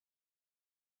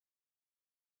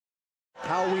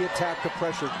how we attack the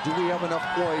pressure. Do we have enough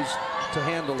poise to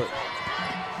handle it?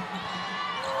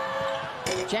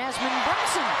 Jasmine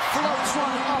Bronson floats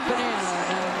one up and in.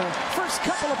 And the first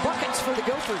couple of buckets for the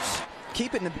Gophers.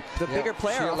 Keeping the bigger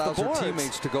player she off allows the her boards.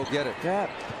 teammates to go get it. Yeah.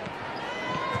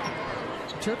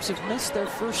 Terps have missed their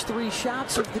first 3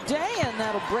 shots of the day, and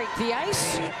that'll break the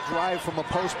ice. Drive from a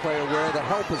post player where the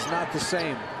help is not the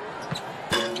same.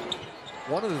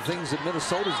 One of the things that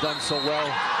Minnesota's done so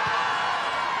well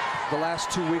the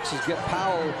last 2 weeks is get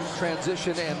power,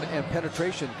 transition, and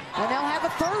penetration. And they'll have a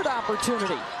third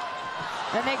opportunity.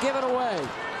 And they give it away.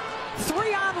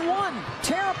 3-on-1,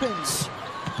 Terrapins.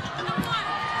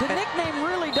 The nickname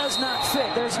really does not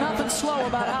fit. There's nothing slow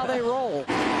about how they roll.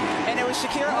 And it was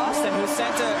Shakira Austin who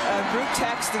sent a group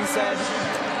text and said,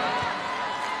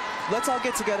 let's all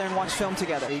get together and watch film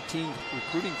together. 18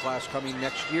 recruiting class coming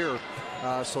next year,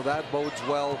 so that bodes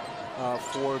well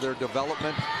for their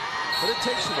development. But it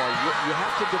takes a while. You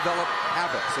have to develop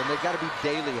habits, and they've got to be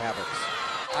daily habits.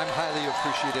 I'm highly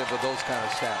appreciative of those kind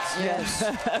of stats. Yes.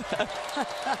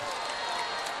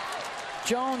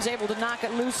 Jones able to knock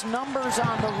it loose. Numbers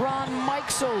on the run.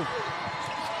 Mikesell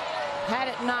had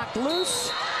it knocked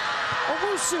loose.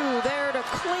 Owusu there to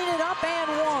clean it up and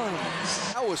one.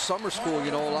 That was summer school.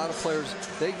 You know, a lot of players,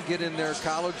 they can get in their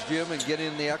college gym and get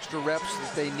in the extra reps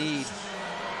that they need.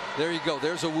 There you go.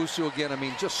 There's Owusu again. I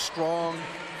mean, just strong,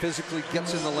 physically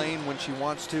gets in the lane when she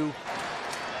wants to.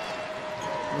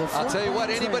 I'll tell you what,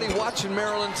 anybody watching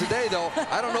Maryland today, though,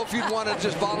 I don't know if you'd want to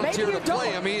just volunteer to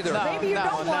play them either. Maybe you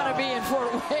don't want to be in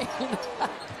Fort Wayne.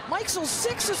 Mikesell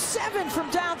 6 of 7 from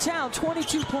downtown,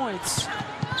 22 points.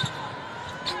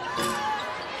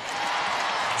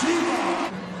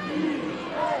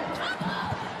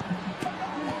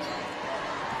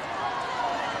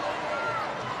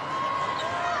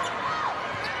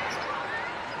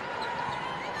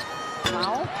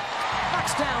 Powell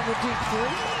knocks down the deep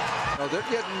 3. No,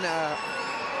 they're getting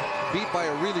beat by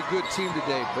a really good team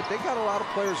today, but they got a lot of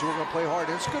players who are going to play hard.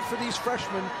 And it's good for these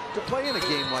freshmen to play in a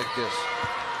game like this.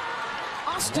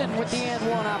 Austin with the and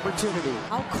one opportunity.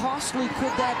 How costly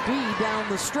could that be down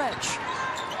the stretch?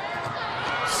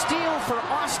 Steal for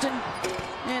Austin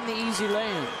and the easy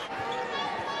lane.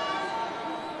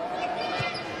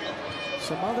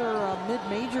 Some other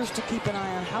mid-majors to keep an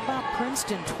eye on. How about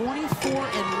Princeton? 24-1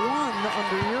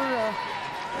 under your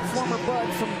former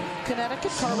bud from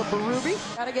Connecticut, Carla Berube.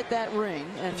 Got to get that ring.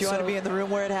 And if you want to be in the room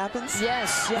where it happens?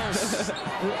 Yes, yes.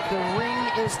 the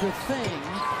ring is the thing.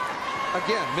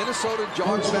 Again, Minnesota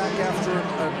jogs back after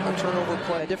a turnover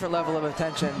play. A different level of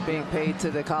attention being paid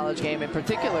to the college game, in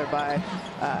particular by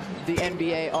the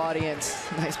NBA audience.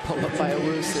 Nice pull-up by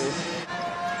Owusu.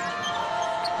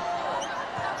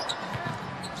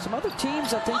 Some other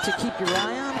teams, I think, to keep your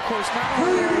eye on. Of course, not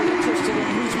only are we interested in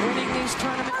who's winning these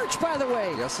tournaments. March, by the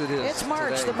way. Yes, it is. It's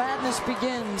March. Today. The madness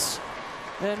begins.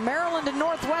 And Maryland and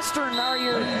Northwestern are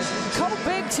your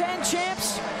co-Big Ten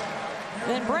champs.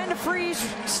 And Brenda Fries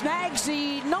snags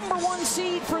the #1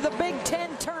 seed for the Big Ten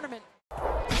tournament.